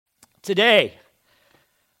Today,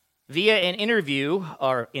 via an overview,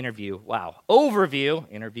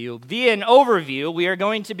 we are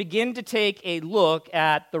going to begin to take a look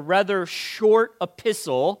at the rather short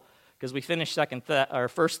epistle, because we finished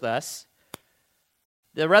First Thess,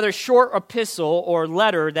 the rather short epistle or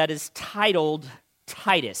letter that is titled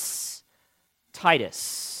Titus.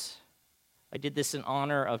 Titus. I did this in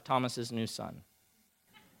honor of Thomas's new son.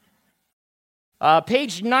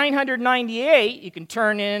 Page 998, you can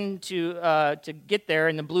turn in to get there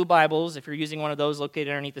in the blue Bibles, if you're using one of those located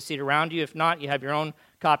underneath the seat around you. If not, you have your own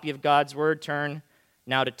copy of God's Word. Turn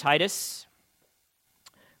now to Titus.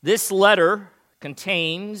 This letter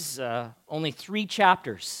contains only 3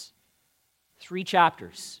 chapters. 3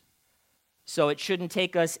 chapters. So it shouldn't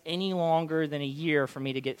take us any longer than a year for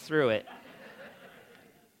me to get through it.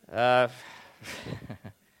 Of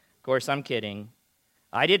course, I'm kidding.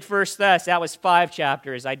 I did First Thess. That was 5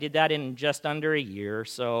 chapters. I did that in just under a year,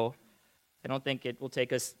 so I don't think it will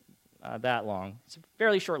take us that long. It's a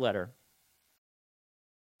fairly short letter.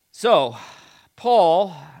 So,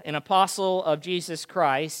 Paul, an apostle of Jesus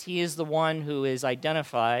Christ, he is the one who is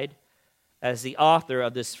identified as the author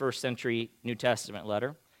of this first century New Testament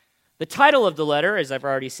letter. The title of the letter, as I've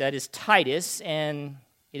already said, is Titus, and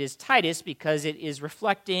it is Titus because it is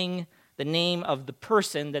reflecting the name of the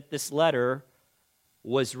person that this letter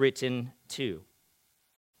was written to.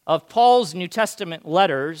 Of Paul's New Testament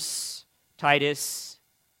letters, Titus,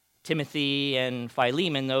 Timothy, and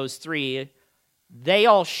Philemon, those 3, they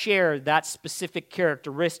all share that specific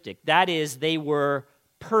characteristic. That is, they were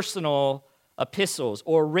personal epistles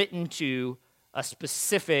or written to a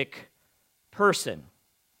specific person.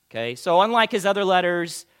 Okay, so unlike his other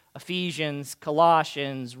letters, Ephesians,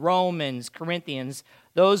 Colossians, Romans, Corinthians,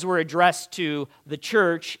 those were addressed to the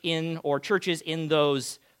church or churches in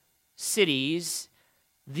those cities.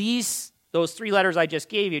 Those 3 letters I just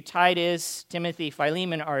gave you, Titus, Timothy,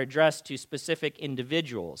 Philemon, are addressed to specific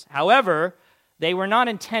individuals. However, they were not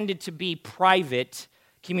intended to be private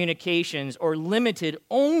communications or limited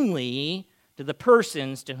only to the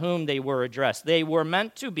persons to whom they were addressed. They were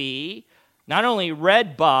meant to be not only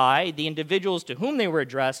read by the individuals to whom they were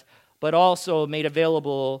addressed, but also made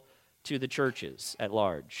available to the churches at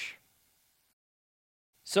large.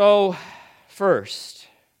 So, first,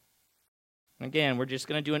 again, we're just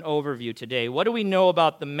going to do an overview today. What do we know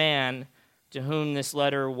about the man to whom this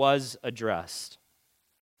letter was addressed?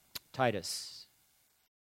 Titus.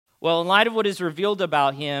 Well, in light of what is revealed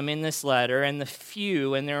about him in this letter and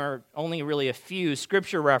there are only really a few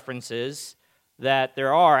scripture references that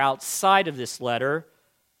there are outside of this letter.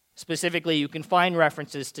 Specifically, you can find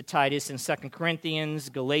references to Titus in 2 Corinthians,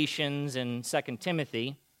 Galatians, and 2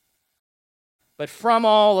 Timothy. But from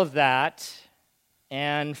all of that,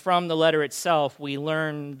 and from the letter itself, we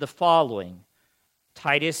learn the following.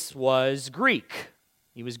 Titus was Greek.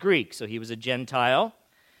 He was Greek, so he was a Gentile.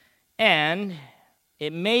 And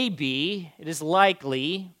it is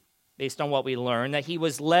likely, based on what we learn, that he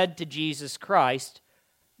was led to Jesus Christ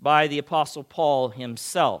by the Apostle Paul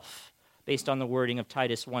himself, based on the wording of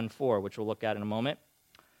Titus 1:4, which we'll look at in a moment.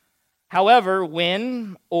 However,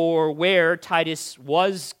 when or where Titus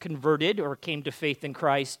was converted or came to faith in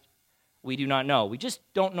Christ, we do not know. We just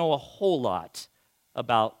don't know a whole lot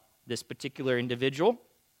about this particular individual.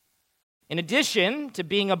 In addition to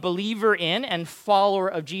being a believer in and follower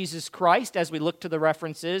of Jesus Christ, as we look to the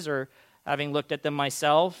references, or having looked at them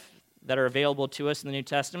myself, that are available to us in the New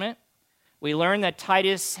Testament, we learn that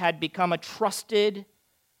Titus had become a trusted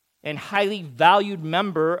and highly valued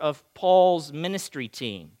member of Paul's ministry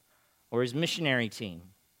team, or his missionary team.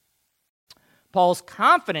 Paul's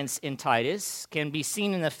confidence in Titus can be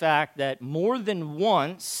seen in the fact that more than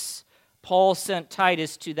once, Paul sent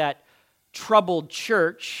Titus to that troubled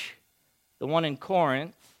church, the one in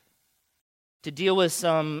Corinth, to deal with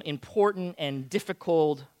some important and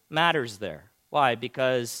difficult matters there. Why?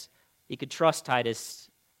 Because he could trust Titus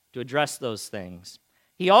to address those things.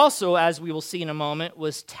 He also, as we will see in a moment,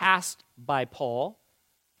 was tasked by Paul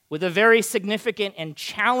with a very significant and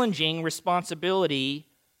challenging responsibility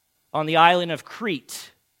on the island of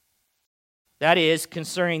Crete. That is,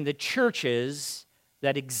 concerning the churches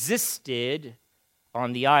that existed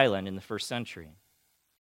on the island in the first century.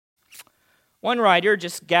 One writer,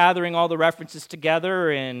 just gathering all the references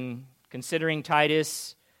together and considering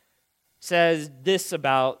Titus, says this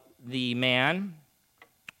about the man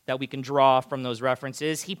that we can draw from those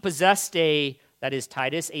references. He possessed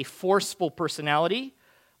Titus, a forceful personality,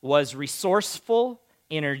 was resourceful,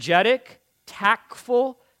 energetic,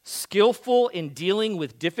 tactful, skillful in dealing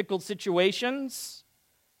with difficult situations,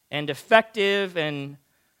 and effective in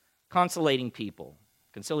conciliating people.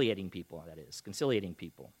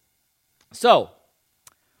 So,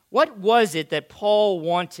 what was it that Paul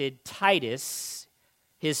wanted Titus,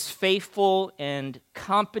 his faithful and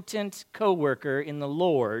competent co-worker in the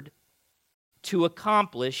Lord, to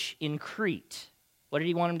accomplish in Crete? What did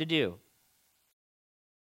he want him to do?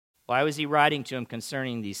 Why was he writing to him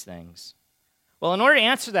concerning these things? Well, in order to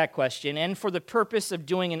answer that question, and for the purpose of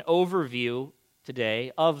doing an overview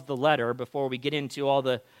today of the letter before we get into all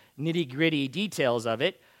the nitty-gritty details of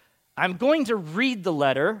it, I'm going to read the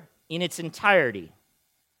letter in its entirety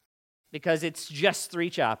because it's just 3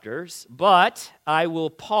 chapters, but I will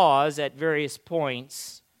pause at various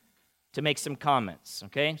points to make some comments,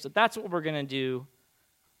 okay? So that's what we're going to do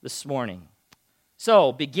this morning.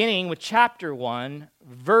 So, beginning with chapter 1,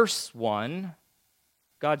 verse 1,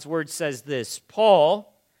 God's word says this: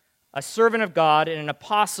 Paul, a servant of God and an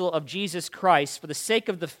apostle of Jesus Christ, for the sake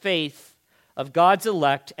of the faith of God's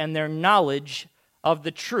elect and their knowledge of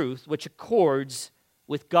the truth which accords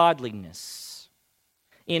with godliness,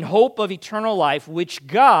 in hope of eternal life, which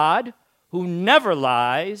God, who never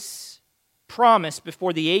lies, promised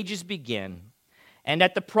before the ages begin, and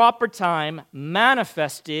at the proper time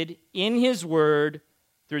manifested in his word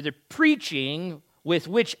through the preaching with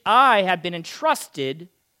which I have been entrusted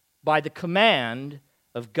by the command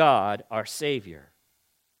of God our Savior.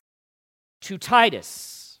 To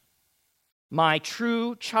Titus, my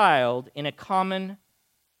true child in a common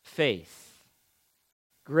faith,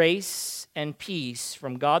 grace and peace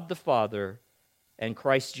from God the Father and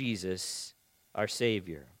Christ Jesus our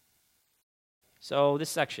Savior. So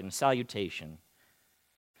this section, salutation.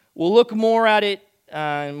 We'll look more at it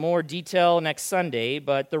in more detail next Sunday,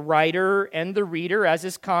 but the writer and the reader, as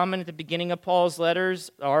is common at the beginning of Paul's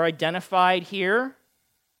letters, are identified here.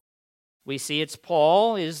 We see it's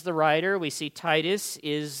Paul is the writer. We see Titus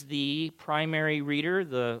is the primary reader,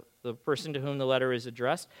 the person to whom the letter is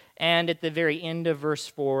addressed. And at the very end of verse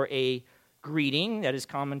 4, a greeting that is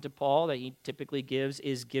common to Paul that he typically gives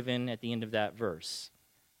is given at the end of that verse.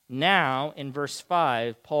 Now, in verse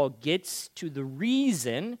 5, Paul gets to the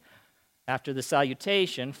reason, after the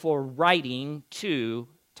salutation, for writing to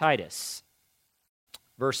Titus.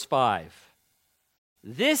 Verse 5,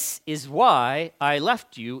 this is why I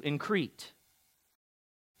left you in Crete,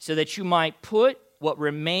 so that you might put what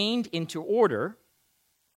remained into order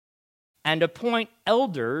and appoint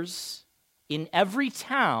elders in every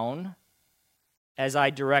town as I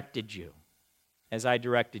directed you. As I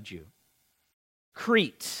directed you.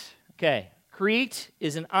 Crete. Okay, Crete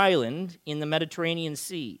is an island in the Mediterranean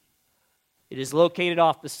Sea. It is located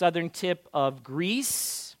off the southern tip of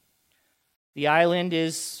Greece. The island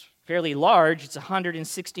is fairly large. It's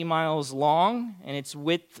 160 miles long, and its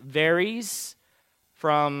width varies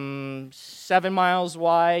from 7 miles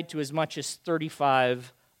wide to as much as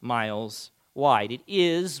 35 miles wide. It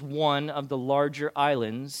is one of the larger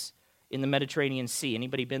islands in the Mediterranean Sea.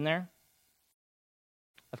 Anybody been there?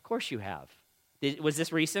 Of course you have. Was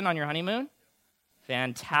this recent on your honeymoon?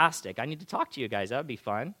 Fantastic. I need to talk to you guys. That would be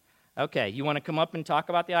fun. Okay, you want to come up and talk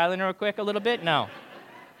about the island real quick a little bit? No.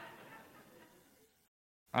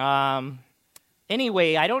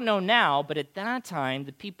 Anyway, I don't know now, but at that time,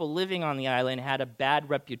 the people living on the island had a bad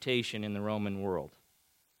reputation in the Roman world.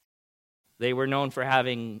 They were known for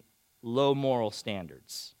having low moral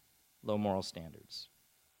standards. Low moral standards.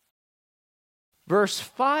 Verse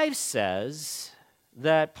 5 says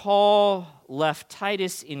that Paul left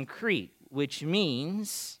Titus in Crete, which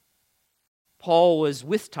means Paul was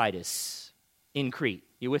with Titus in Crete.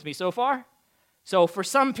 You with me so far? So for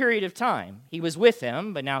some period of time, he was with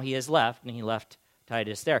him, but now he has left, and he left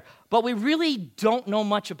Titus there. But we really don't know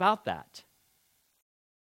much about that.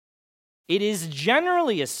 It is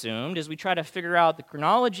generally assumed, as we try to figure out the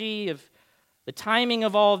chronology of the timing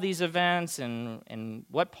of all of these events and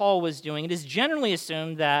what Paul was doing, it is generally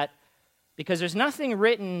assumed that because there's nothing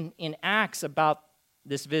written in Acts about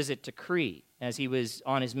this visit to Crete as he was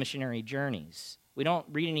on his missionary journeys. We don't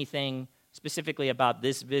read anything specifically about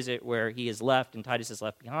this visit where he is left and Titus is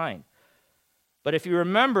left behind. But if you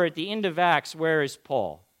remember at the end of Acts, where is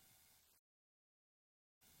Paul?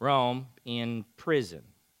 Rome, in prison.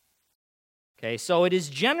 Okay, so it is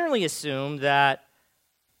generally assumed that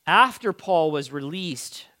after Paul was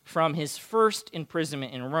released from his first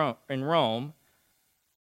imprisonment in Rome,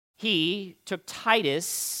 he took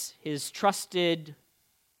Titus, his trusted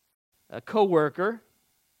co-worker,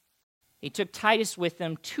 he took Titus with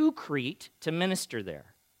him to Crete to minister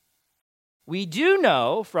there. We do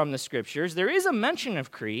know from the scriptures there is a mention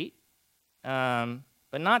of Crete, but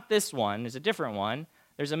not this one. There's a different one.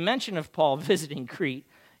 There's a mention of Paul visiting Crete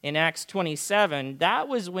in Acts 27. That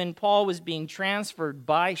was when Paul was being transferred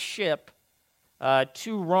by ship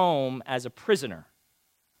to Rome as a prisoner.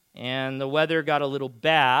 and the weather got a little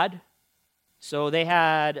bad, so they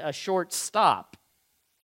had a short stop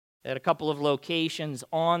at a couple of locations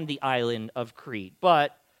on the island of Crete.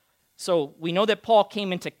 But so we know that Paul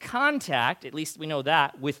came into contact, at least we know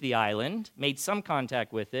that, with the island, made some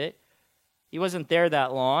contact with it. He wasn't there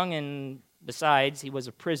that long, and besides, he was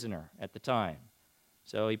a prisoner at the time.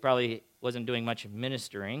 So he probably wasn't doing much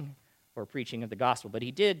ministering or preaching of the gospel, but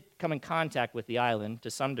he did come in contact with the island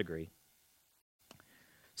to some degree.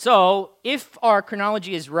 So if our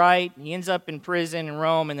chronology is right, he ends up in prison in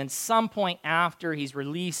Rome, and then some point after he's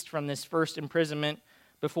released from this first imprisonment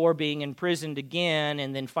before being imprisoned again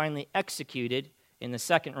and then finally executed in the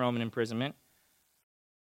second Roman imprisonment.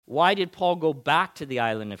 Why did Paul go back to the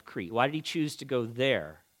island of Crete? Why did he choose to go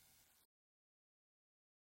there?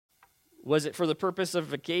 Was it for the purpose of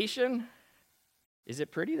vacation? Is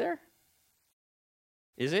it pretty there?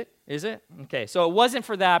 Is it? Is it? Okay, so it wasn't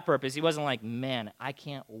for that purpose. He wasn't like, man, I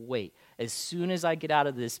can't wait. As soon as I get out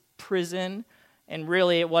of this prison, and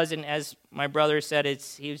really it wasn't, as my brother said,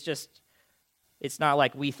 it's not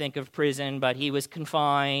like we think of prison, but he was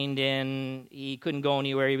confined and he couldn't go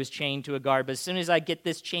anywhere. He was chained to a guard. But as soon as I get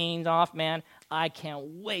this chains off, man, I can't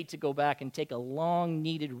wait to go back and take a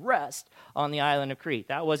long-needed rest on the island of Crete.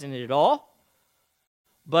 That wasn't it at all.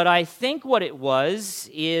 But I think what it was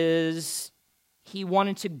is he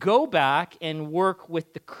wanted to go back and work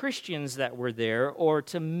with the Christians that were there, or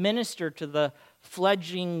to minister to the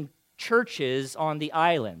fledgling churches on the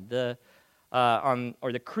island, the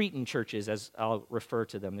Cretan churches, as I'll refer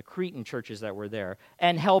to them, the Cretan churches that were there,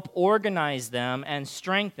 and help organize them and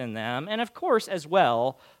strengthen them, and of course, as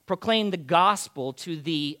well, proclaim the gospel to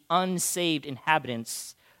the unsaved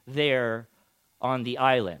inhabitants there on the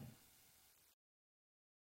island.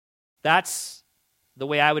 That's the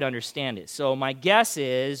way I would understand it. So my guess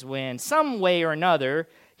is when some way or another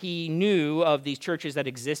he knew of these churches that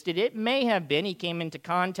existed, it may have been he came into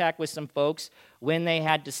contact with some folks when they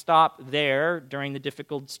had to stop there during the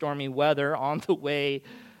difficult stormy weather on the way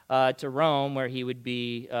to Rome, where he would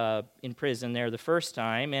be in prison there the first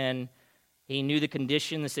time. And he knew the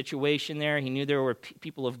condition, the situation there. He knew there were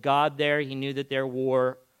people of God there. He knew that there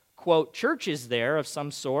were, quote, churches there of some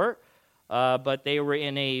sort, but they were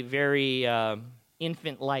in a very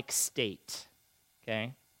infant-like state,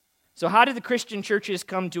 okay? So how did the Christian churches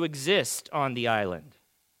come to exist on the island?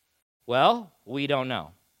 Well, we don't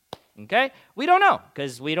know, okay? We don't know,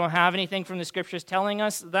 because we don't have anything from the Scriptures telling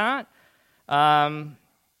us that. One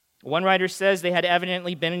writer says they had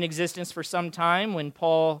evidently been in existence for some time when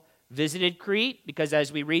Paul visited Crete, because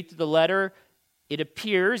as we read through the letter,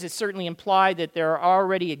 it's certainly implied that there are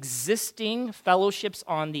already existing fellowships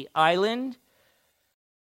on the island.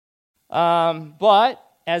 But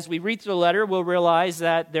as we read through the letter, we'll realize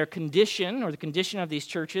that their condition, or the condition of these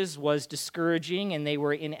churches, was discouraging, and they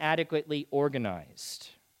were inadequately organized.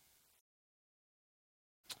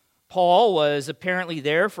 Paul was apparently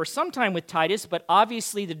there for some time with Titus, but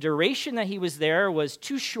obviously the duration that he was there was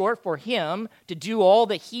too short for him to do all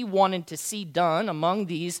that he wanted to see done among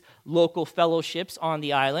these local fellowships on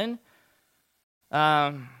the island.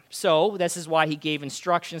 So this is why he gave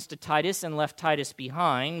instructions to Titus and left Titus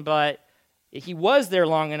behind, but he was there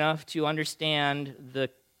long enough to understand the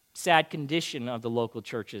sad condition of the local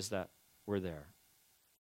churches that were there,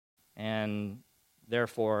 and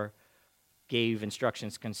therefore gave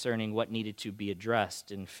instructions concerning what needed to be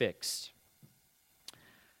addressed and fixed.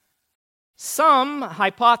 Some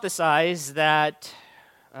hypothesize that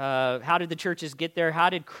how did the churches get there? How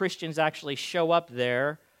did Christians actually show up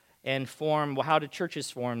there and form? Well, how did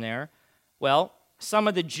churches form there? Well, some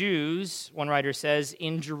of the Jews, one writer says,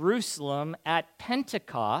 in Jerusalem at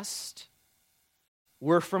Pentecost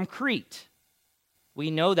were from Crete.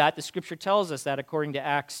 We know that. The Scripture tells us that according to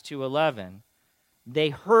Acts 2:11. They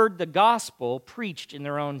heard the gospel preached in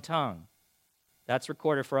their own tongue. That's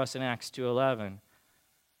recorded for us in Acts 2:11.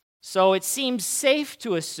 So it seems safe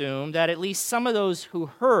to assume that at least some of those who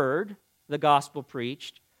heard the gospel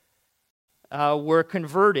preached were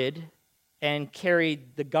converted and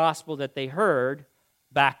carried the gospel that they heard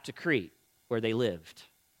back to Crete, where they lived.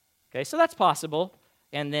 Okay, so that's possible.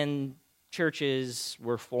 And then churches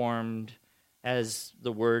were formed as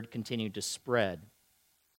the word continued to spread.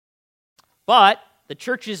 But the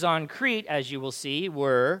churches on Crete, as you will see,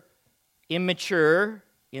 were immature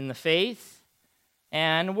in the faith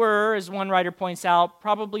and were, as one writer points out,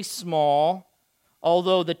 probably small,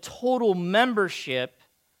 although the total membership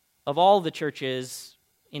of all the churches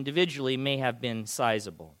individually may have been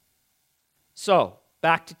sizable. So,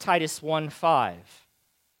 back to Titus 1:5.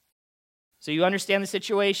 So you understand the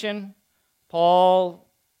situation? Paul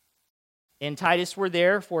and Titus were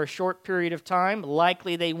there for a short period of time.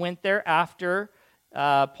 Likely they went there after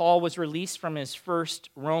Paul was released from his first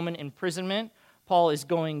Roman imprisonment. Paul is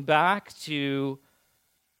going back to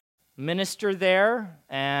minister there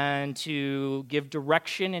and to give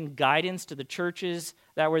direction and guidance to the churches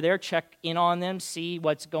that were there, check in on them, see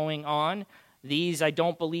what's going on. These, I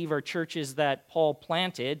don't believe, are churches that Paul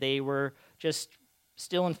planted. They were just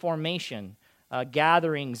still in formation,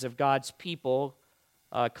 gatherings of God's people,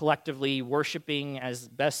 collectively worshiping as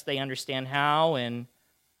best they understand how and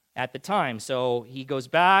at the time. So he goes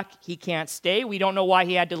back. He can't stay. We don't know why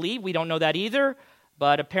he had to leave. We don't know that either.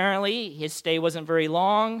 But apparently his stay wasn't very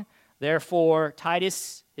long. Therefore,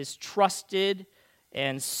 Titus, his trusted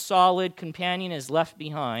and solid companion, is left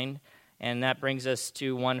behind. And that brings us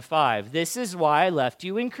to 1:5. This is why I left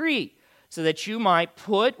you in Crete, so that you might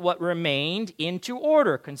put what remained into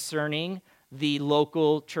order concerning the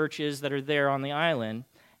local churches that are there on the island,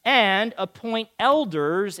 and appoint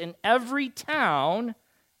elders in every town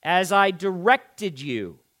as I directed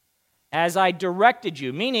you. As I directed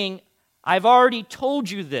you, meaning I've already told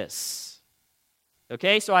you this.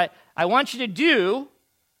 Okay, so I want you to do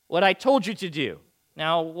what I told you to do.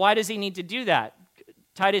 Now, why does he need to do that?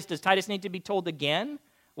 Does Titus need to be told again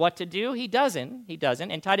what to do? He doesn't.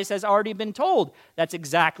 And Titus has already been told that's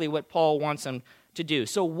exactly what Paul wants him to do.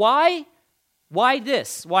 So why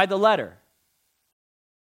this? Why the letter?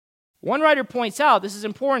 One writer points out, this is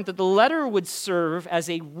important, that the letter would serve as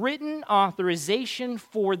a written authorization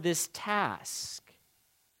for this task.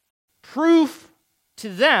 Proof to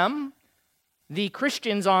them, the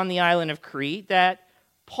Christians on the island of Crete, that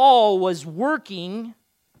Paul was working,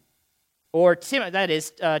 or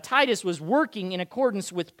Titus was working in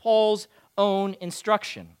accordance with Paul's own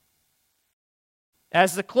instruction.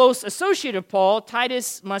 As the close associate of Paul,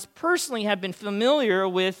 Titus must personally have been familiar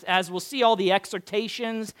with, as we'll see, all the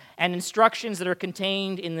exhortations and instructions that are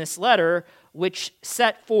contained in this letter, which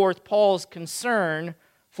set forth Paul's concern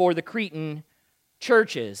for the Cretan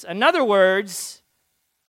churches. In other words,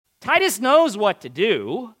 Titus knows what to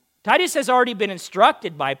do. Titus has already been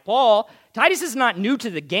instructed by Paul. Titus is not new to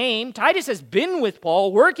the game. Titus has been with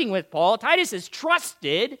Paul, working with Paul. Titus is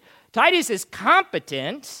trusted. Titus is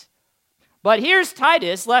competent. But here's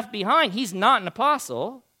Titus left behind. He's not an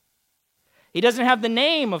apostle. He doesn't have the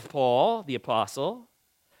name of Paul, the apostle.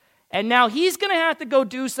 And now he's going to have to go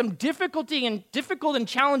do some difficult and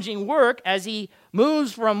challenging work as he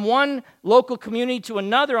moves from one local community to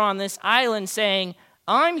another on this island, saying,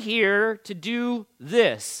 I'm here to do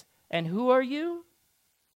this. And who are you?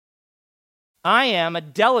 I am a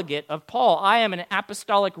delegate of Paul. I am an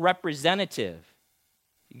apostolic representative.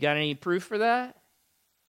 You got any proof for that?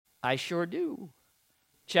 I sure do.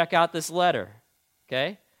 Check out this letter,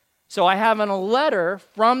 okay? So I have a letter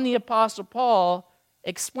from the Apostle Paul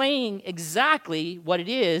explaining exactly what it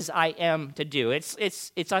is I am to do.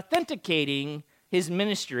 It's authenticating his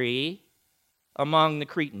ministry among the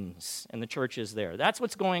Cretans and the churches there. That's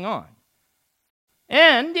what's going on.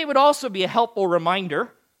 And it would also be a helpful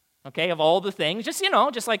reminder, okay, of all the things,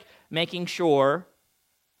 just like making sure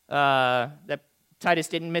that Titus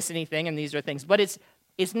didn't miss anything, and these are things. But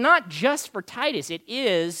it's not just for Titus. It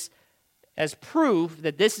is as proof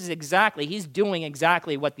that he's doing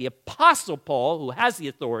exactly what the Apostle Paul, who has the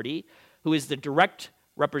authority, who is the direct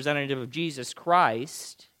representative of Jesus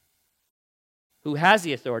Christ, who has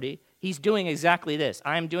the authority, he's doing exactly this.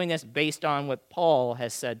 I am doing this based on what Paul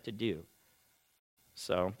has said to do.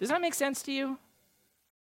 So, does that make sense to you?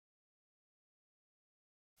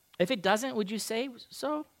 If it doesn't, would you say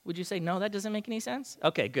so? Would you say, no, that doesn't make any sense?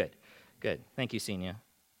 Okay, good. Thank you, Senia.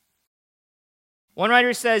 One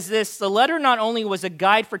writer says this: the letter not only was a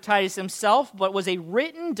guide for Titus himself, but was a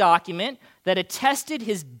written document that attested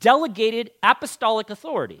his delegated apostolic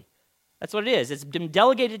authority. That's what it is. It's been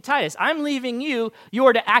delegated to Titus. I'm leaving you. You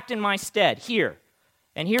are to act in my stead here.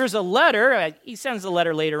 And here's a letter. He sends the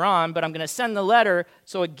letter later on, but I'm going to send the letter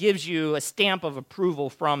so it gives you a stamp of approval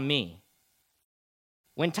from me.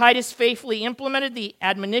 When Titus faithfully implemented the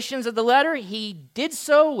admonitions of the letter, he did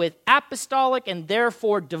so with apostolic and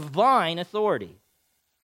therefore divine authority.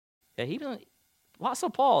 Okay, Apostle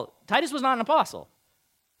Paul, Titus was not an apostle,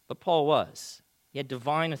 but Paul was. He had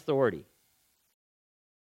divine authority.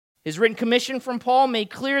 His written commission from Paul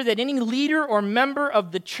made clear that any leader or member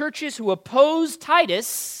of the churches who opposed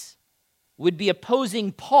Titus would be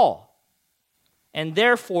opposing Paul, and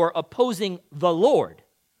therefore opposing the Lord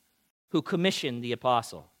who commissioned the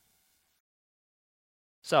apostle.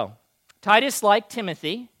 So, Titus, like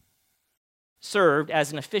Timothy, served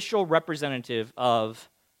as an official representative of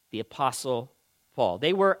the apostle Paul.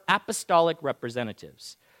 They were apostolic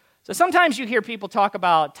representatives. So sometimes you hear people talk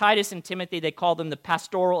about Titus and Timothy, they call them the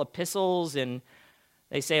pastoral epistles, and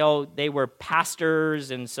they say, oh, they were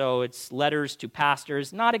pastors, and so it's letters to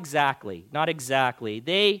pastors. Not exactly, not exactly.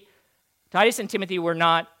 Titus and Timothy were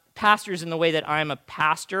not pastors in the way that I'm a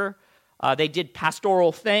pastor. They did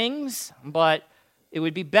pastoral things, but it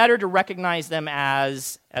would be better to recognize them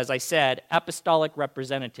as I said, apostolic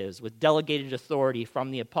representatives with delegated authority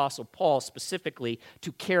from the Apostle Paul specifically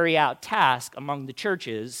to carry out tasks among the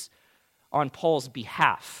churches on Paul's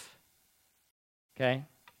behalf. Okay?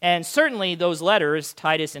 And certainly those letters,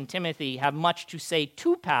 Titus and Timothy, have much to say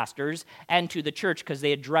to pastors and to the church because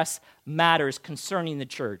they address matters concerning the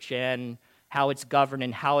church and how it's governed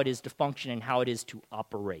and how it is to function and how it is to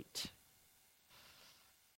operate.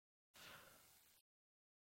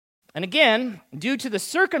 And again, due to the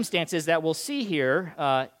circumstances that we'll see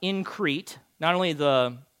here in Crete, not only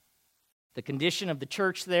the condition of the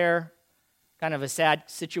church there, kind of a sad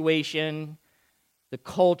situation, the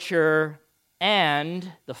culture,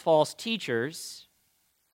 and the false teachers,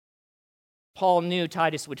 Paul knew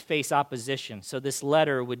Titus would face opposition, so this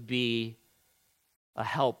letter would be a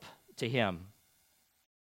help to him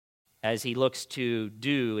as he looks to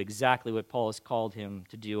do exactly what Paul has called him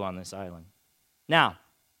to do on this island. Now,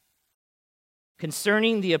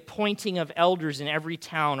 concerning the appointing of elders in every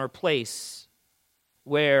town or place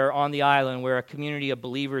where on the island where a community of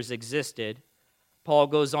believers existed, Paul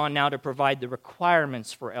goes on now to provide the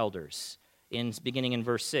requirements for elders, beginning in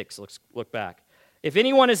verse 6. Let's look back. If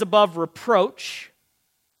anyone is above reproach,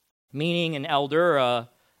 meaning an elder, a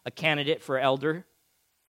candidate for elder,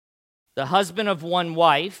 the husband of one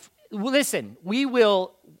wife, listen,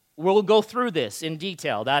 we'll go through this in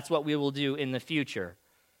detail. That's what we will do in the future.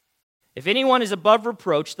 If anyone is above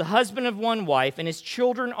reproach, the husband of one wife, and his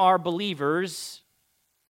children are believers,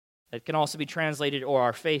 that can also be translated, or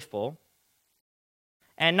are faithful,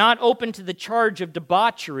 and not open to the charge of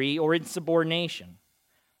debauchery or insubordination.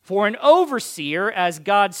 For an overseer, as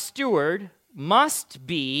God's steward, must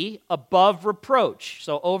be above reproach.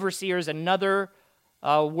 So overseer is another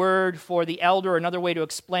word for the elder, another way to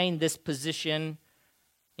explain this position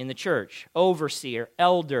in the church. Overseer,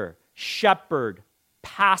 elder, shepherd,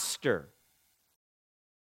 pastor.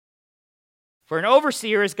 For an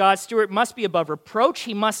overseer as God's steward must be above reproach.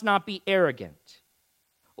 He must not be arrogant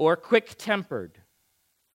or quick-tempered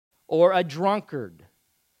or a drunkard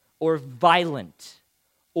or violent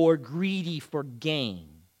or greedy for gain,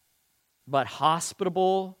 but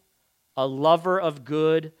hospitable, a lover of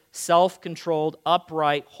good, self-controlled,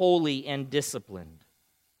 upright, holy, and disciplined.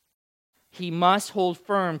 He must hold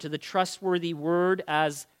firm to the trustworthy word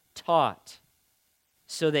as taught,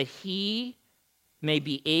 so that he may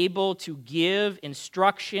be able to give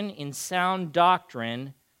instruction in sound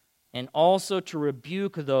doctrine and also to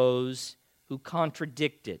rebuke those who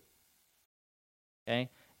contradict it. Okay?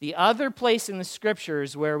 The other place in the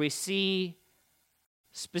Scriptures where we see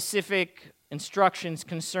specific instructions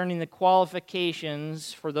concerning the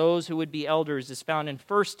qualifications for those who would be elders is found in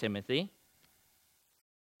 1 Timothy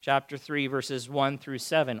chapter 3, verses 1 through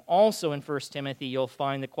 7. Also in 1 Timothy, you'll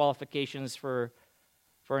find the qualifications for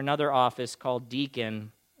another office called deacon,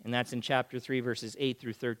 and that's in chapter 3, verses 8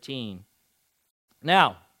 through 13.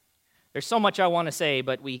 Now, there's so much I want to say,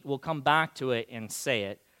 but we will come back to it and say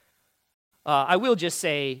it. I will just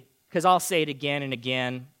say, because I'll say it again and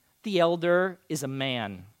again, the elder is a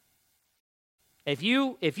man. If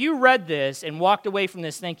you read this and walked away from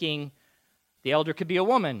this thinking the elder could be a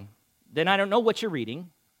woman, then I don't know what you're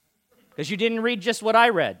reading, because you didn't read just what I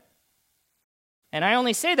read. And I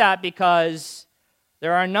only say that because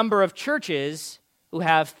there are a number of churches who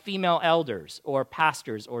have female elders or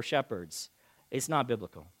pastors or shepherds. It's not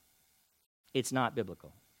biblical. It's not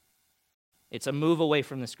biblical. It's a move away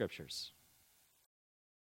from the Scriptures.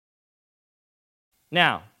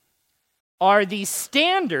 Now, are these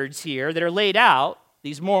standards here that are laid out,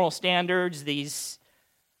 these moral standards, these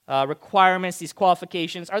requirements, these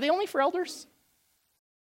qualifications, are they only for elders?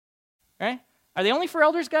 Right? Are they only for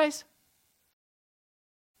elders, guys?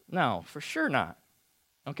 No, for sure not.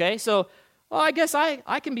 Okay, so, well, I guess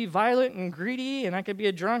I can be violent and greedy, and I could be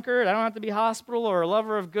a drunkard. I don't have to be hospitable or a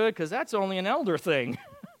lover of good, because that's only an elder thing.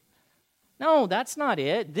 No, that's not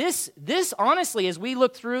it. This honestly, as we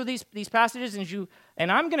look through these passages,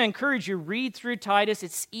 and I'm going to encourage you, read through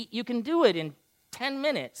Titus. You can do it in 10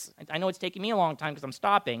 minutes. I know it's taking me a long time because I'm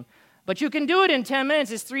stopping, but you can do it in 10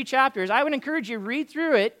 minutes. It's 3 chapters. I would encourage you, read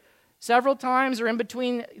through it several times or in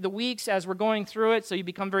between the weeks as we're going through it so you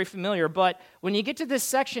become very familiar. But when you get to this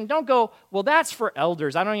section, don't go, well, that's for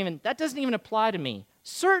elders. That doesn't even apply to me.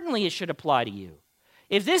 Certainly it should apply to you.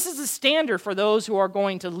 If this is the standard for those who are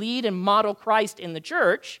going to lead and model Christ in the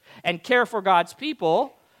church and care for God's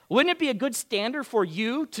people, wouldn't it be a good standard for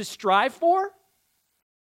you to strive for?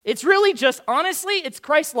 It's really just, honestly, it's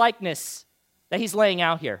Christ's likeness that he's laying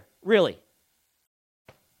out here, really.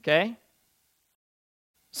 Okay?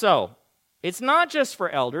 So, it's not just for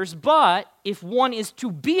elders, but if one is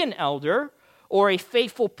to be an elder or a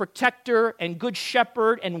faithful protector and good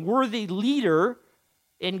shepherd and worthy leader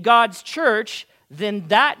in God's church, then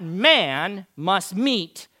that man must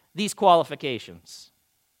meet these qualifications.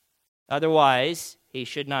 Otherwise, he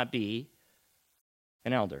should not be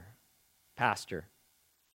an elder, pastor,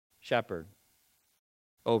 shepherd,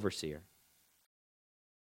 overseer.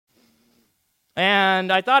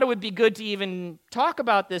 And I thought it would be good to even talk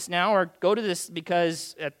about this now, or go to this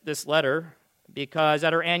because at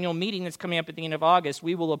our annual meeting that's coming up at the end of August,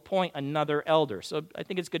 we will appoint another elder. So I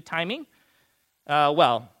think it's good timing.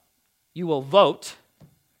 You will vote,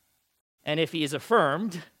 and if he is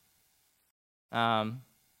affirmed,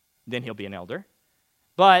 then he'll be an elder.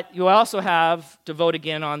 But you also have to vote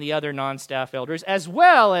again on the other non-staff elders, as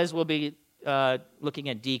well as we'll be looking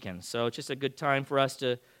at deacons. So it's just a good time for us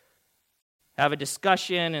to have a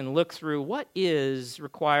discussion and look through what is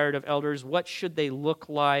required of elders, what should they look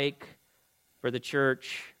like for the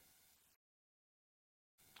church.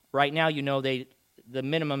 Right now, you know, the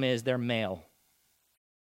minimum is they're male.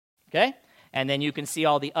 Okay? And then you can see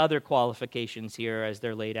all the other qualifications here as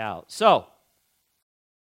they're laid out. So,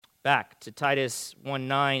 back to Titus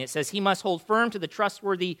 1:9, it says, he must hold firm to the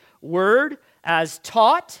trustworthy word as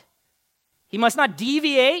taught. He must not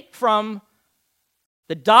deviate from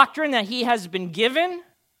the doctrine that he has been given,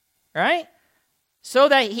 right? So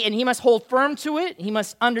that he must hold firm to it, he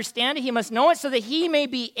must understand it, he must know it, so that he may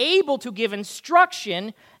be able to give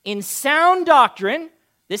instruction in sound doctrine.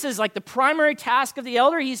 This is like the primary task of the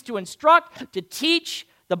elder. He's to instruct, to teach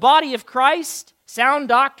the body of Christ sound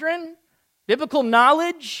doctrine, biblical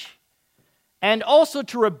knowledge, and also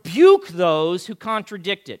to rebuke those who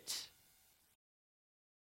contradict it.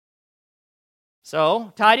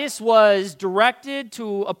 So, Titus was directed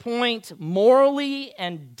to appoint morally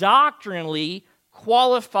and doctrinally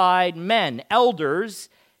qualified men, elders,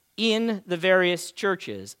 in the various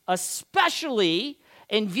churches, especially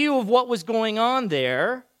in view of what was going on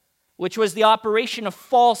there, which was the operation of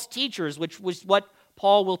false teachers, which was what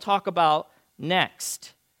Paul will talk about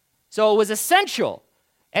next. So it was essential.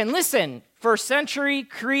 And listen, first century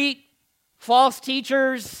Crete, false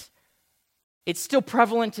teachers, it's still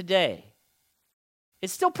prevalent today.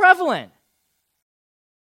 It's still prevalent.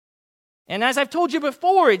 And as I've told you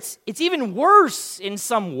before, it's even worse in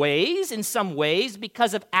some ways,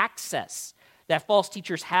 because of access that false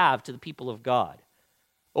teachers have to the people of God.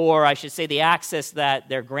 Or I should say the access that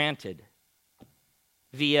they're granted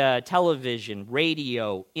via television,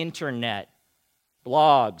 radio, internet,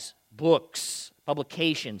 blogs, books,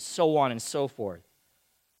 publications, so on and so forth.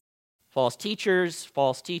 False teachers,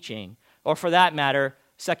 false teaching, or for that matter,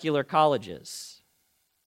 secular colleges.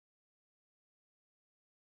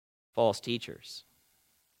 False teachers.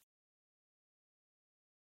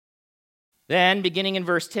 Then, beginning in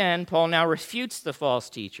verse 10, Paul now refutes the false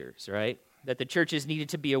teachers, right? That the churches needed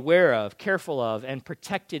to be aware of, careful of, and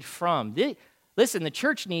protected from. Listen, the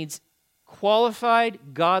church needs qualified,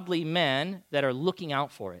 godly men that are looking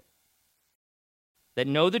out for it, that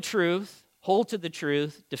know the truth, hold to the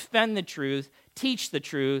truth, defend the truth, teach the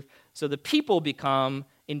truth, so the people become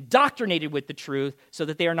indoctrinated with the truth so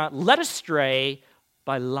that they are not led astray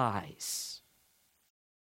by lies.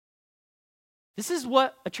 This is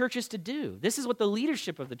what a church is to do. This is what the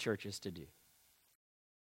leadership of the church is to do.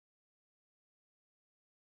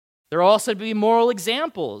 There are also to be moral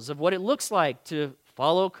examples of what it looks like to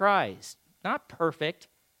follow Christ. Not perfect,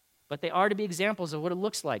 but they are to be examples of what it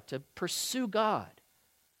looks like to pursue God,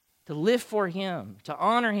 to live for Him, to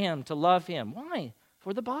honor Him, to love Him. Why?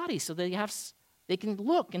 For the body, so they can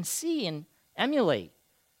look and see and emulate.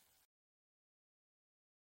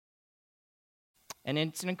 And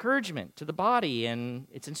it's an encouragement to the body, and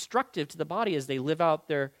it's instructive to the body as they live out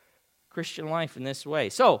their Christian life in this way.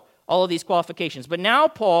 So, all of these qualifications. But now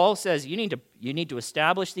Paul says you need to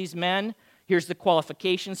establish these men. Here's the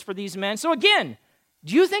qualifications for these men. So again,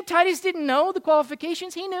 do you think Titus didn't know the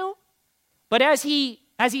qualifications? He knew. But as he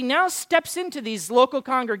now steps into these local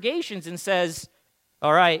congregations and says,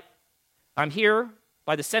 all right, I'm here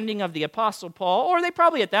by the sending of the Apostle Paul, or they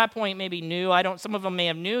probably at that point maybe knew. Some of them may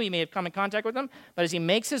have knew. He may have come in contact with them. But as he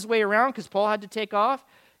makes his way around, because Paul had to take off,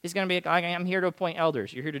 he's going to be like, I'm here to appoint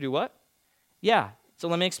elders. You're here to do what? Yeah. So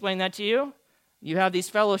let me explain that to you. You have these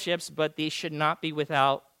fellowships, but these should not be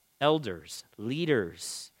without elders,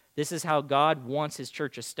 leaders, This is how God wants his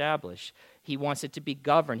church established. He wants it to be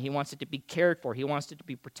governed. He wants it to be cared for. He wants it to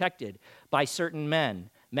be protected by certain men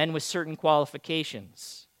with certain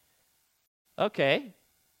qualifications. Okay,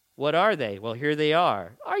 what are they? Well, here they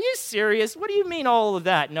are. Are you serious? What do you mean all of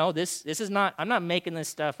that? No, this is not, I'm not making this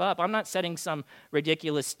stuff up. I'm not setting some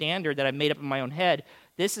ridiculous standard that I made up in my own head.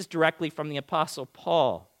 This is directly from the Apostle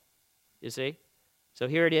Paul, you see? So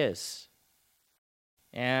here it is.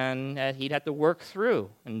 And he'd have to work through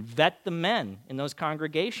and vet the men in those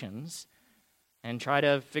congregations and try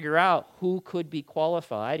to figure out who could be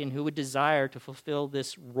qualified and who would desire to fulfill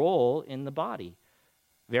this role in the body.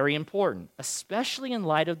 Very important, especially in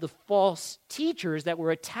light of the false teachers that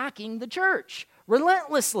were attacking the church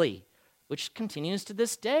relentlessly, which continues to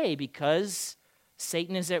this day because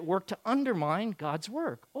Satan is at work to undermine God's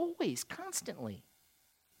work, always, constantly.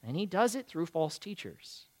 And he does it through false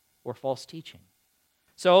teachers or false teaching.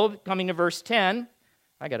 So, coming to verse 10,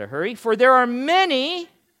 I got to hurry. For there are many,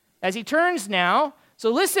 as he turns now.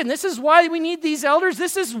 So listen, this is why we need these elders.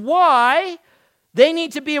 This is why they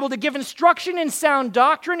need to be able to give instruction in sound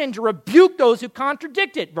doctrine and to rebuke those who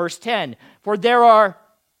contradict it. Verse 10, for there are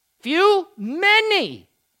few, many.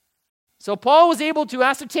 So Paul was able to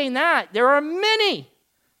ascertain that. There are many.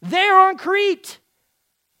 They're on Crete,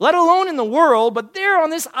 let alone in the world, but they're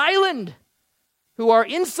on this island who are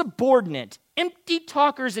insubordinate, empty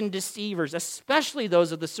talkers and deceivers, especially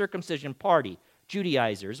those of the circumcision party,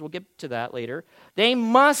 Judaizers. We'll get to that later. They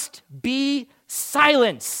must be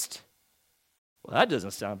silenced. Well, that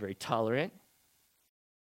doesn't sound very tolerant,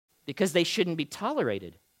 because they shouldn't be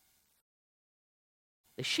tolerated.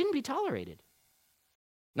 They shouldn't be tolerated.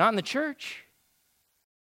 Not in the church.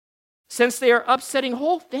 Since they are upsetting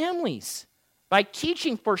whole families by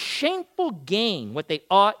teaching for shameful gain what they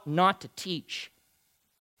ought not to teach.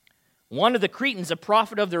 One of the Cretans, a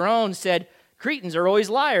prophet of their own, said, Cretans are always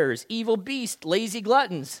liars, evil beasts, lazy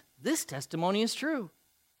gluttons. This testimony is true.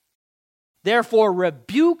 Therefore,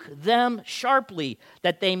 rebuke them sharply,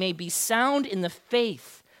 that they may be sound in the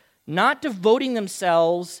faith, not devoting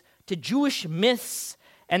themselves to Jewish myths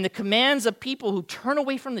and the commands of people who turn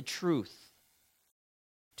away from the truth.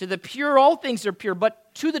 To the pure, all things are pure,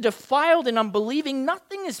 but to the defiled and unbelieving,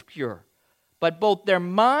 nothing is pure. But both their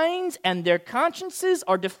minds and their consciences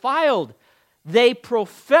are defiled. They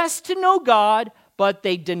profess to know God, but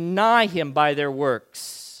they deny him by their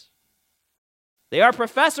works. They are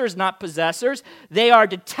professors, not possessors. They are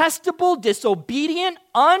detestable, disobedient,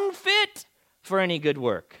 unfit for any good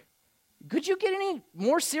work. Could you get any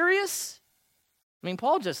more serious? I mean,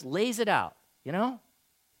 Paul just lays it out, you know?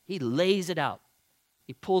 He lays it out.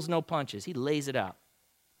 He pulls no punches. He lays it out.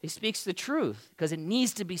 He speaks the truth because it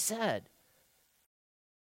needs to be said.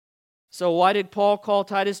 So why did Paul call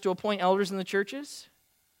Titus to appoint elders in the churches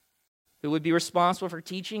who would be responsible for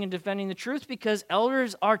teaching and defending the truth? Because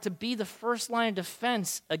elders are to be the first line of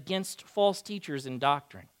defense against false teachers in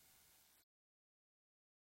doctrine.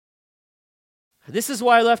 This is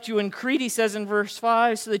why I left you in Crete, he says in verse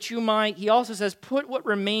 5, so that you might, he also says, put what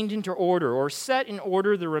remained into order, or set in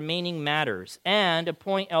order the remaining matters, and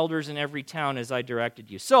appoint elders in every town as I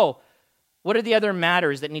directed you. So, what are the other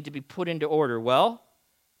matters that need to be put into order? Well,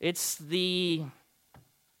 it's the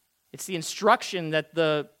instruction that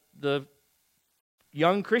the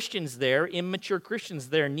young Christians there, immature Christians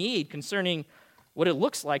there need concerning what it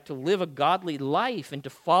looks like to live a godly life and to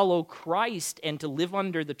follow Christ and to live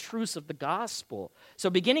under the truths of the gospel. So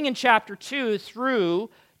beginning in chapter 2 through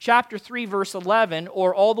chapter 3, verse 11,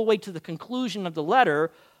 or all the way to the conclusion of the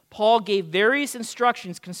letter, Paul gave various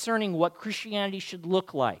instructions concerning what Christianity should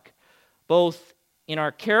look like, both in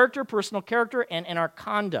our character, personal character, and in our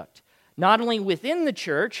conduct. Not only within the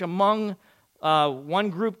church, among one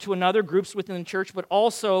group to another, groups within the church, but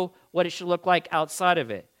also what it should look like outside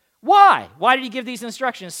of it. Why? Why did he give these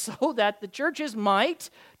instructions? So that the churches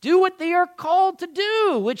might do what they are called to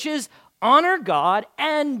do, which is honor God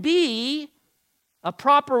and be a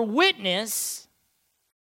proper witness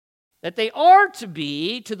that they are to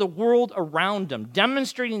be to the world around them,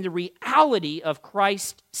 demonstrating the reality of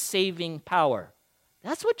Christ's saving power.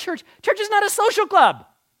 That's what church is not a social club.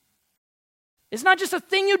 It's not just a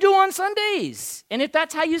thing you do on Sundays. And if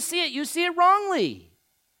that's how you see it wrongly.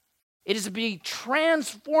 It is to be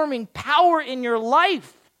transforming power in your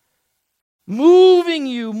life, moving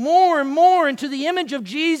you more and more into the image of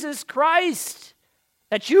Jesus Christ,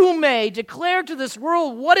 that you may declare to this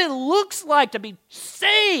world what it looks like to be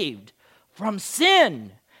saved from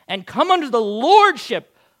sin and come under the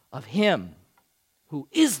lordship of Him who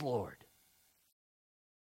is Lord.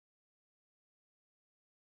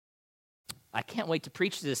 I can't wait to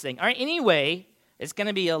preach this thing. All right, anyway, It's going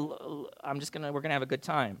to be we're going to have a good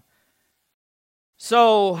time.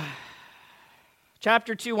 So,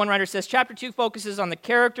 chapter 2, one writer says, chapter 2 focuses on the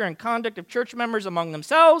character and conduct of church members among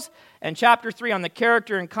themselves, and chapter 3 on the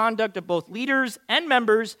character and conduct of both leaders and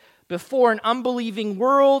members before an unbelieving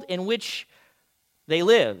world in which they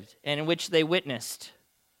lived and in which they witnessed.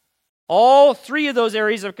 All three of those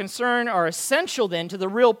areas of concern are essential then to the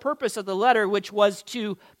real purpose of the letter, which was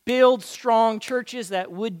to build strong churches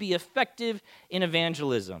that would be effective in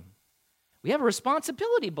evangelism. We have a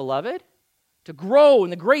responsibility, beloved, to grow in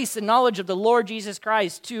the grace and knowledge of the Lord Jesus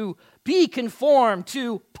Christ, to be conformed,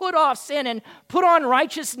 to put off sin and put on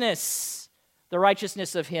righteousness, the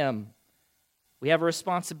righteousness of Him. We have a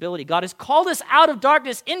responsibility. God has called us out of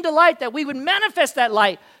darkness into light that we would manifest that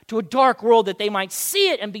light to a dark world, that they might see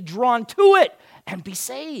it and be drawn to it and be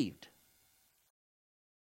saved.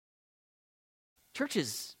 Church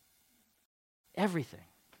is everything.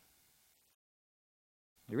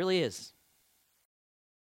 It really is.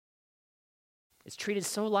 It's treated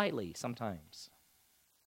so lightly sometimes.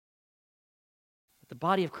 But the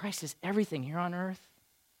body of Christ is everything here on earth.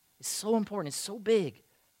 It's so important. It's so big.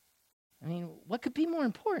 I mean, what could be more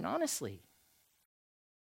important, honestly?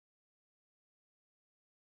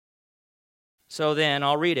 So then,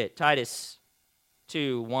 I'll read it. Titus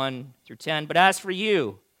 2, 1 through 10. But as for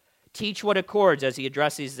you, teach what accords, as he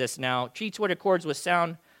addresses this now, teach what accords with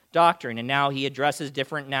sound doctrine. And now he addresses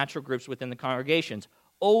different natural groups within the congregations.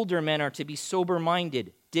 Older men are to be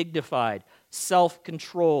sober-minded, dignified,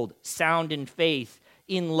 self-controlled, sound in faith,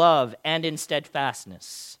 in love, and in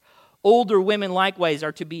steadfastness. Older women likewise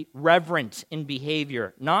are to be reverent in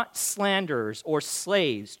behavior, not slanderers or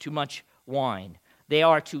slaves to much wine. They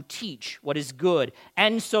are to teach what is good,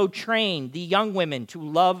 and so train the young women to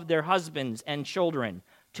love their husbands and children,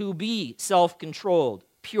 to be self-controlled,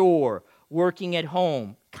 pure, working at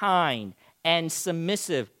home, kind, and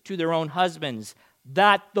submissive to their own husbands,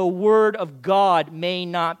 that the word of God may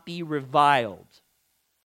not be reviled.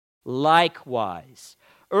 Likewise,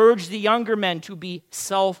 urge the younger men to be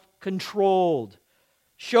self-controlled.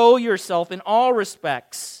 Show yourself in all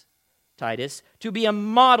respects, Titus, to be a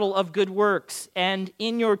model of good works, and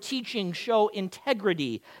in your teaching show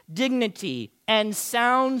integrity, dignity, and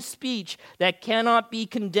sound speech that cannot be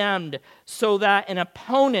condemned, so that an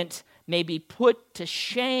opponent may be put to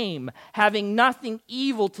shame, having nothing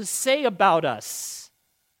evil to say about us.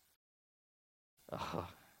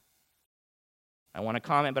 I want to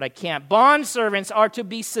comment, but I can't. Bondservants are to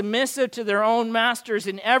be submissive to their own masters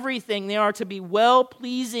in everything. They are to be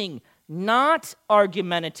well-pleasing, not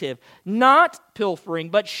argumentative, not pilfering,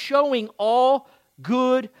 but showing all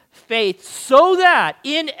good faith, so that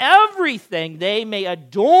in everything they may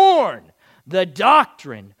adorn the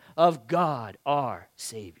doctrine of God our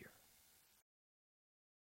Savior.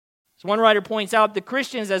 So one writer points out the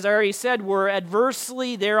Christians, as I already said, were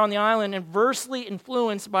adversely there on the island, adversely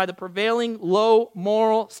influenced by the prevailing low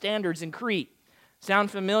moral standards in Crete. Sound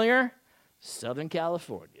familiar? Southern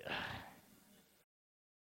California.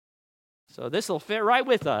 So this will fit right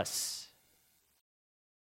with us.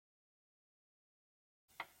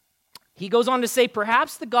 He goes on to say,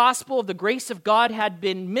 perhaps the gospel of the grace of God had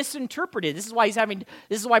been misinterpreted. This is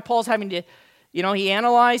why Paul's having to, he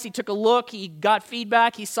analyzed, he took a look, he got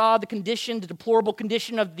feedback, he saw the deplorable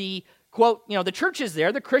condition of the, quote, the churches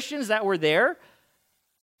there, the Christians that were there.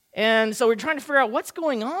 And so we're trying to figure out what's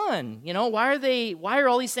going on. Why are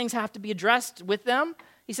all these things have to be addressed with them?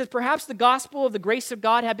 He says, perhaps the gospel of the grace of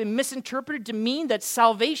God had been misinterpreted to mean that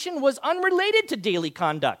salvation was unrelated to daily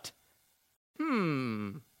conduct.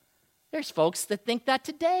 There's folks that think that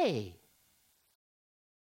today.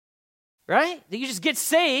 Right? That you just get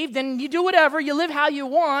saved and you do whatever, you live how you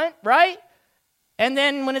want, right? And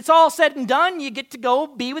then when it's all said and done, you get to go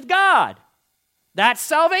be with God. That's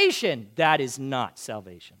salvation. That is not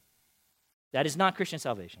salvation. That is not Christian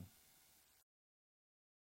salvation.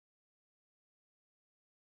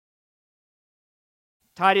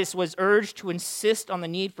 Titus was urged to insist on the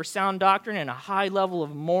need for sound doctrine and a high level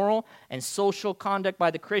of moral and social conduct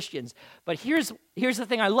by the Christians. But here's the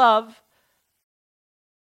thing I love.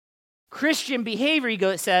 Christian behavior,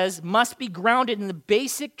 he says, must be grounded in the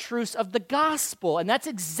basic truths of the gospel. And that's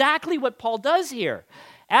exactly what Paul does here.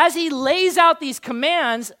 As he lays out these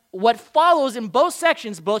commands, what follows in both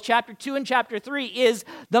sections, both chapter 2 and chapter 3, is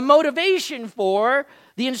the motivation for,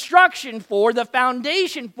 the instruction for, the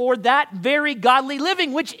foundation for that very godly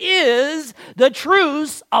living, which is the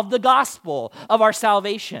truths of the gospel of our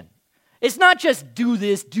salvation. It's not just do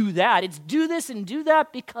this, do that. It's do this and do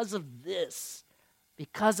that because of this.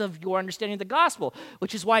 Because of your understanding of the gospel,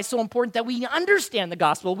 which is why it's so important that we understand the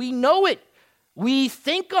gospel. We know it. We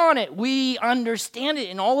think on it. We understand it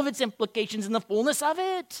in all of its implications in the fullness of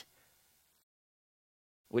it,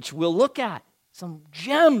 which we'll look at. Some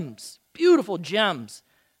gems, beautiful gems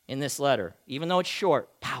in this letter, even though it's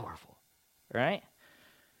short, powerful, right?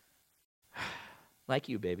 Like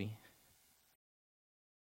you, baby.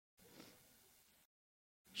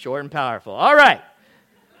 Short and powerful. All right.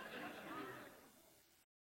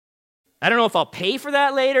 I don't know if I'll pay for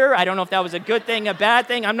that later. I don't know if that was a good thing, a bad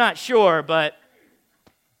thing. I'm not sure, but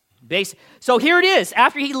so here it is.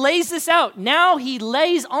 After he lays this out, now he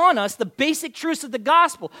lays on us the basic truths of the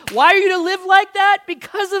gospel. Why are you to live like that?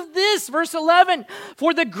 Because of this. Verse 11,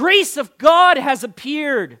 for the grace of God has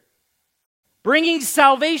appeared, bringing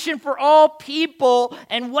salvation for all people.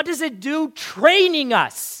 And what does it do? Training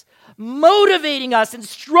us, motivating us,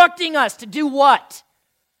 instructing us to do what?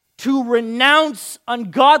 To renounce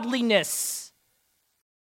ungodliness.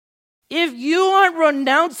 If you aren't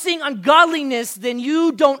renouncing ungodliness, then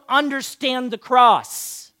you don't understand the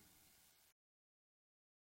cross.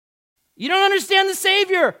 You don't understand the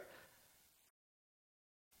Savior.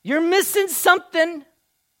 You're missing something.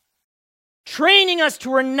 Training us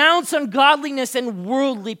to renounce ungodliness and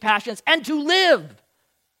worldly passions and to live.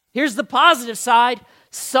 Here's the positive side.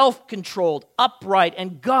 Self-controlled, upright,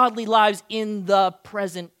 and godly lives in the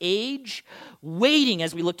present age, waiting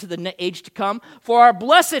as we look to the age to come for our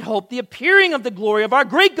blessed hope, the appearing of the glory of our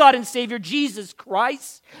great God and Savior, Jesus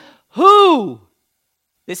Christ, who,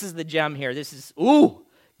 this is the gem here,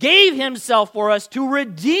 gave himself for us to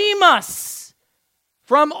redeem us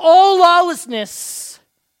from all lawlessness.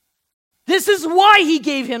 This is why he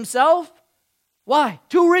gave himself. Why?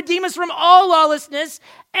 To redeem us from all lawlessness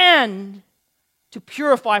and to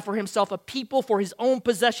purify for himself a people for his own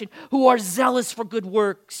possession who are zealous for good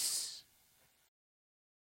works.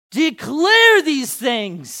 Declare these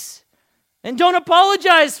things and don't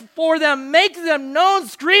apologize for them. Make them known.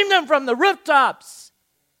 Scream them from the rooftops.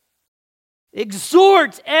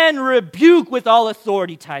 Exhort and rebuke with all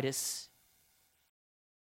authority, Titus.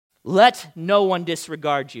 Let no one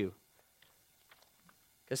disregard you.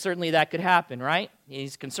 Because certainly that could happen, right?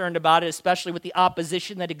 He's concerned about it, especially with the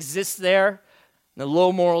opposition that exists there. The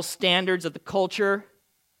low moral standards of the culture.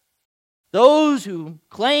 Those who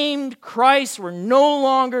claimed Christ were no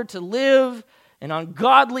longer to live an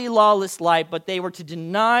ungodly, lawless life, but they were to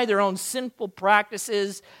deny their own sinful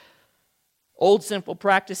practices, old sinful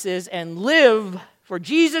practices, and live for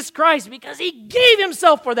Jesus Christ because he gave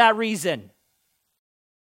himself for that reason.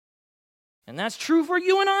 And that's true for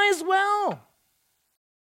you and I as well.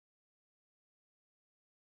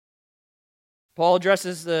 Paul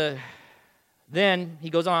addresses Then he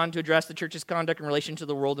goes on to address the church's conduct in relation to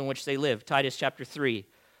the world in which they live. Titus chapter 3.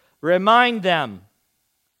 Remind them.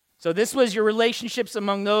 So this was your relationships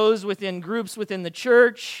among those within groups within the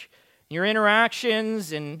church, your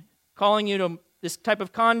interactions and calling you to this type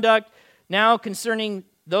of conduct. Now concerning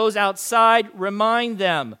those outside, remind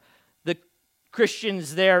them, the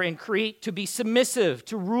Christians there in Crete, to be submissive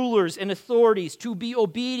to rulers and authorities, to be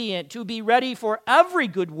obedient, to be ready for every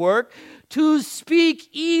good work, to speak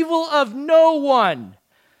evil of no one.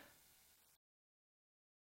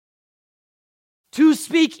 To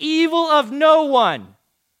speak evil of no one.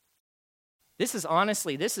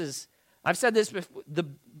 I've said this before,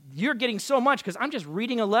 you're getting so much because I'm just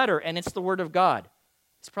reading a letter and it's the Word of God.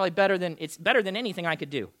 It's better than anything I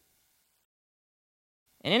could do.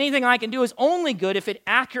 And anything I can do is only good if it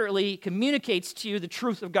accurately communicates to you the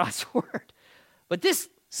truth of God's Word. But this,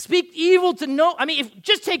 speak evil to no,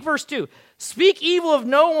 just take verse 2. Speak evil of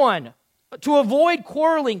no one, to avoid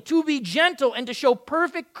quarreling, to be gentle, and to show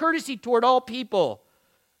perfect courtesy toward all people.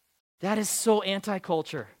 That is so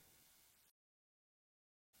anti-culture.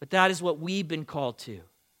 But that is what we've been called to.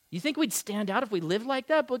 You think we'd stand out if we lived like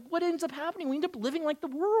that? But what ends up happening? We end up living like the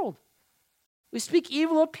world. We speak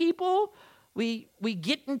evil of people. We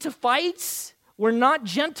get into fights. We're not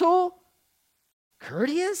gentle,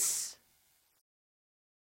 courteous.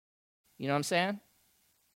 You know what I'm saying?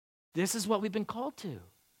 This is what we've been called to.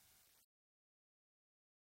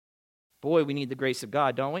 Boy, we need the grace of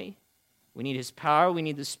God, don't we? We need his power. We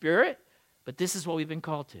need the Spirit. But this is what we've been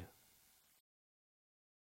called to.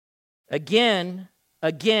 Again,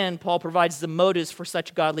 Paul provides the motives for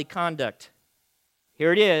such godly conduct.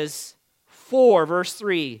 Here it is, 4, verse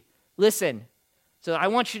 3. Listen, so I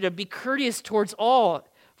want you to be courteous towards all,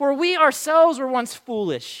 for we ourselves were once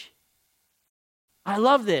foolish. I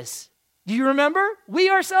love this. Do you remember? We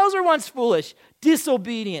ourselves were once foolish,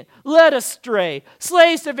 disobedient, led astray,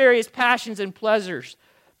 slaves to various passions and pleasures,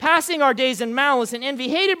 passing our days in malice and envy,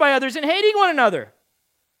 hated by others and hating one another.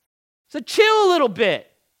 So chill a little bit.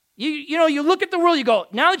 You look at the world, you go,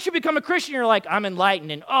 now that you become a Christian, you're like, I'm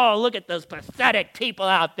enlightened, and oh, look at those pathetic people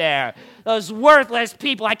out there, those worthless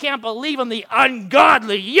people, I can't believe them, the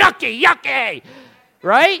ungodly, yucky,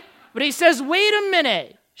 right? But he says, wait a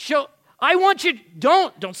minute, I want you,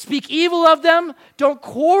 don't speak evil of them, don't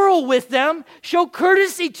quarrel with them, show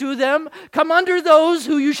courtesy to them, come under those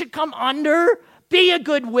who you should come under, be a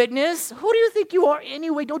good witness. Who do you think you are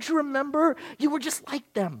anyway? Don't you remember? You were just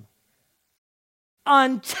like them.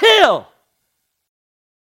 But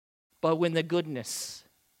when the goodness,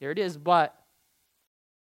 there it is, but,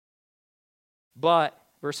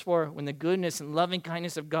 verse 4, when the goodness and loving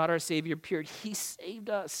kindness of God our Savior appeared, he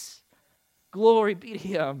saved us. Glory be to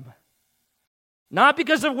him. Not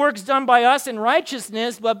because of works done by us in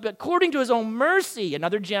righteousness, but according to his own mercy,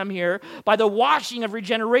 another gem here, by the washing of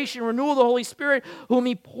regeneration, renewal of the Holy Spirit, whom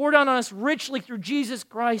he poured on us richly through Jesus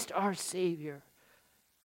Christ our Savior.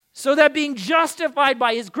 So that being justified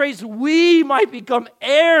by his grace, we might become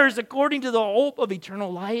heirs according to the hope of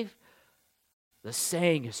eternal life. The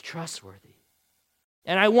saying is trustworthy.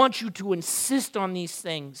 And I want you to insist on these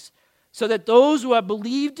things so that those who have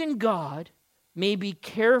believed in God may be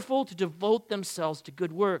careful to devote themselves to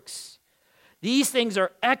good works. These things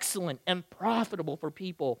are excellent and profitable for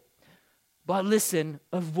people. But listen,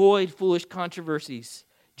 avoid foolish controversies,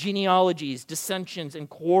 genealogies, dissensions, and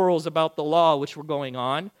quarrels about the law which were going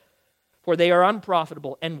on, for they are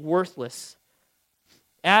unprofitable and worthless.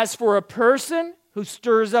 As for a person who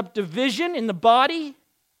stirs up division in the body,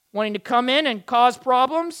 wanting to come in and cause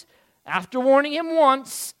problems, after warning him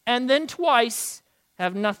once and then twice,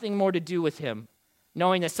 have nothing more to do with him.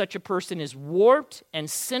 Knowing that such a person is warped and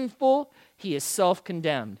sinful, he is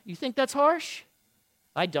self-condemned. You think that's harsh?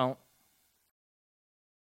 I don't.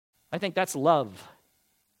 I think that's love.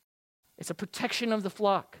 It's a protection of the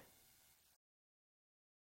flock.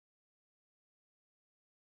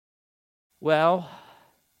 Well,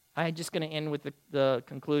 I'm just going to end with the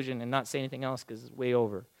conclusion and not say anything else because it's way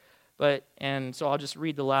over. And so I'll just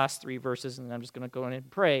read the last 3 verses, and I'm just going to go in and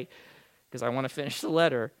pray because I want to finish the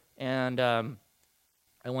letter. And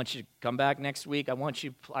I want you to come back next week.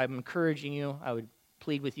 I'm encouraging you. I would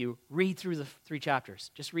plead with you, read through the 3 chapters.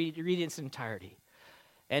 Just read it in its entirety.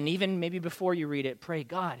 And even maybe before you read it, pray,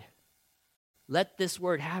 God, let this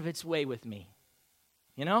word have its way with me.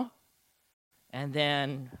 And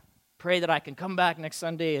then pray that I can come back next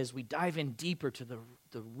Sunday as we dive in deeper to the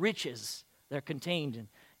riches that are contained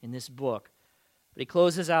in this book. But he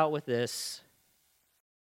closes out with this.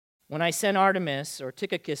 When I send Artemis or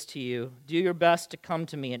Tychicus to you, do your best to come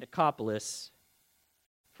to me at Nicopolis,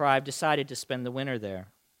 for I have decided to spend the winter there.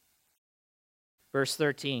 Verse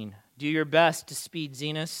 13, do your best to speed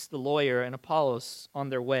Zenas, the lawyer, and Apollos on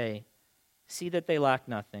their way. See that they lack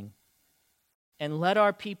nothing. And let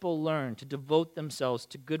our people learn to devote themselves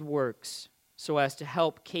to good works so as to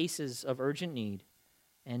help cases of urgent need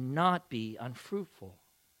and not be unfruitful.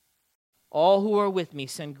 All who are with me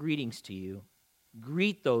send greetings to you.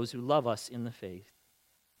 Greet those who love us in the faith.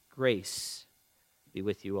 Grace be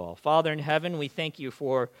with you all. Father in heaven, we thank you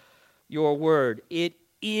for your word. It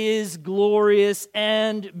is glorious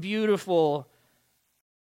and beautiful.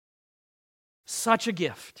 Such a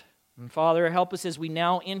gift. And Father, help us as we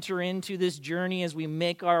now enter into this journey, as we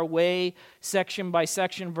make our way section by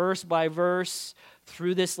section, verse by verse,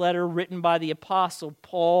 through this letter written by the Apostle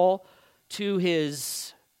Paul to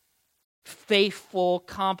his faithful,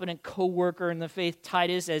 competent co-worker in the faith,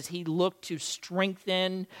 Titus, as he looked to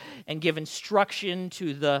strengthen and give instruction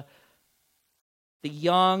to the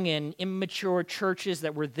young and immature churches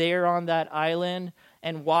that were there on that island.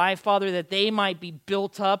 And why, Father? That they might be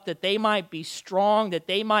built up, that they might be strong, that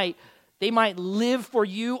they might live for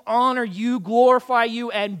you, honor you, glorify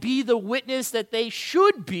you, and be the witness that they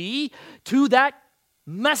should be to that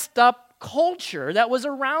messed up culture that was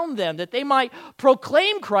around them, that they might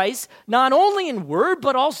proclaim Christ not only in word,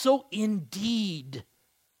 but also in deed.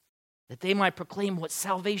 That they might proclaim what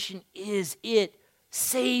salvation is. It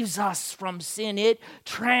saves us from sin. It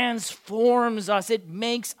transforms us. It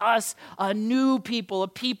makes us a new people, a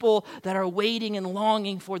people that are waiting and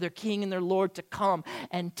longing for their King and their Lord to come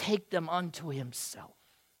and take them unto himself.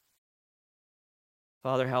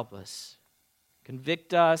 Father, help us.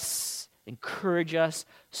 Convict us, encourage us,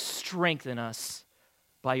 strengthen us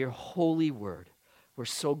by your holy word. We're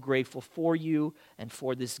so grateful for you and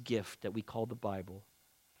for this gift that we call the Bible.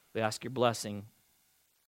 We ask your blessing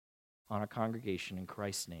on our congregation in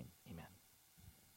Christ's name. Amen.